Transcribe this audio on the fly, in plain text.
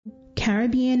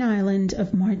Caribbean island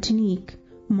of Martinique,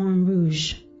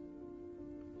 Morne-Rouge.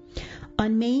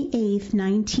 On May 8,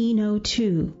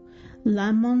 1902,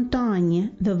 La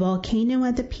Montagne, the volcano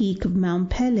at the peak of Mount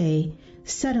Pelée,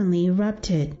 suddenly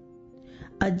erupted.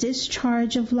 A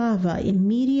discharge of lava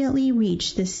immediately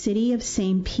reached the city of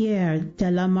Saint-Pierre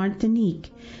de la Martinique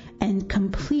and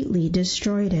completely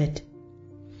destroyed it.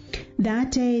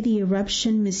 That day, the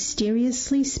eruption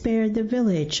mysteriously spared the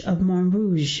village of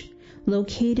Morne-Rouge,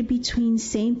 located between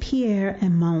Saint-Pierre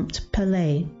and Mount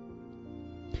Pelée.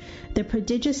 The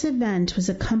prodigious event was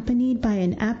accompanied by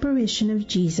an apparition of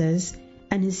Jesus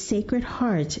and his Sacred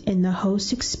Heart in the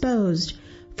host exposed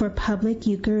for public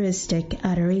Eucharistic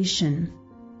adoration.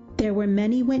 There were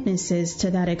many witnesses to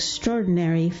that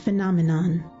extraordinary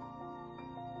phenomenon.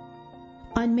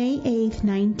 On May 8,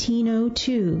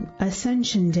 1902,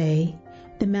 Ascension Day,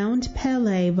 the Mount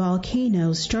Pelée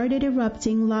volcano started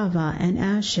erupting lava and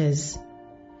ashes.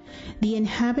 The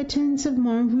inhabitants of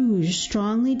Morne-Rouge,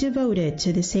 strongly devoted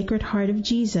to the Sacred Heart of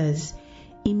Jesus,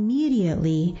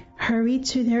 immediately hurried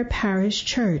to their parish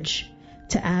church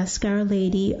to ask Our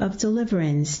Lady of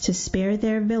Deliverance to spare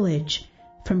their village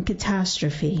from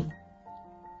catastrophe.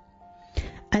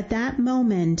 At that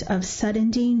moment of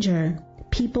sudden danger,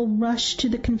 people rushed to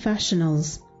the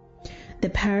confessionals. The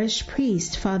parish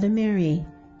priest, Father Mary,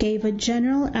 gave a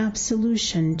general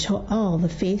absolution to all the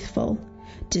faithful,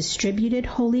 distributed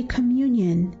Holy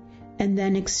Communion, and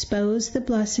then exposed the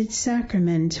Blessed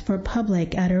Sacrament for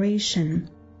public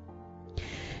adoration.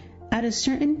 At a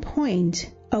certain point,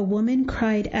 a woman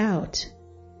cried out,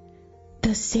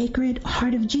 "The Sacred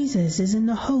Heart of Jesus is in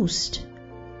the host."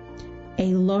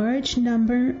 A large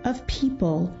number of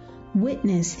people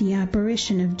witnessed the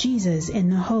apparition of Jesus in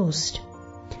the host,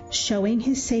 showing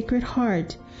his Sacred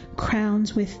Heart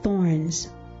crowned with thorns.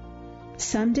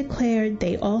 Some declared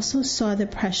they also saw the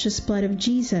precious blood of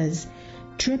Jesus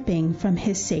dripping from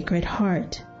his Sacred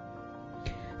Heart.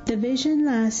 The vision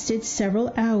lasted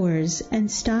several hours and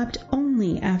stopped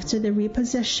only after the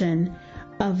reposition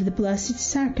of the Blessed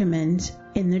Sacrament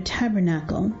in the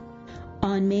tabernacle.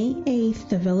 On May 8th,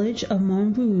 the village of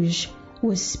Morne-Rouge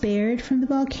was spared from the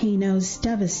volcano's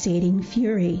devastating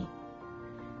fury.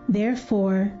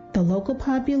 Therefore, the local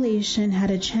population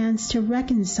had a chance to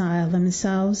reconcile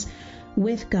themselves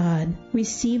with God,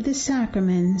 receive the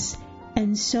sacraments,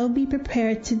 and so be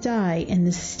prepared to die in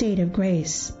the state of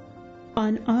grace.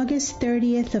 On August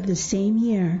 30th of the same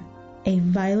year, a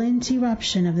violent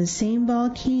eruption of the same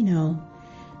volcano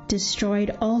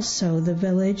destroyed also the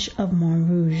village of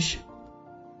Morne-Rouge.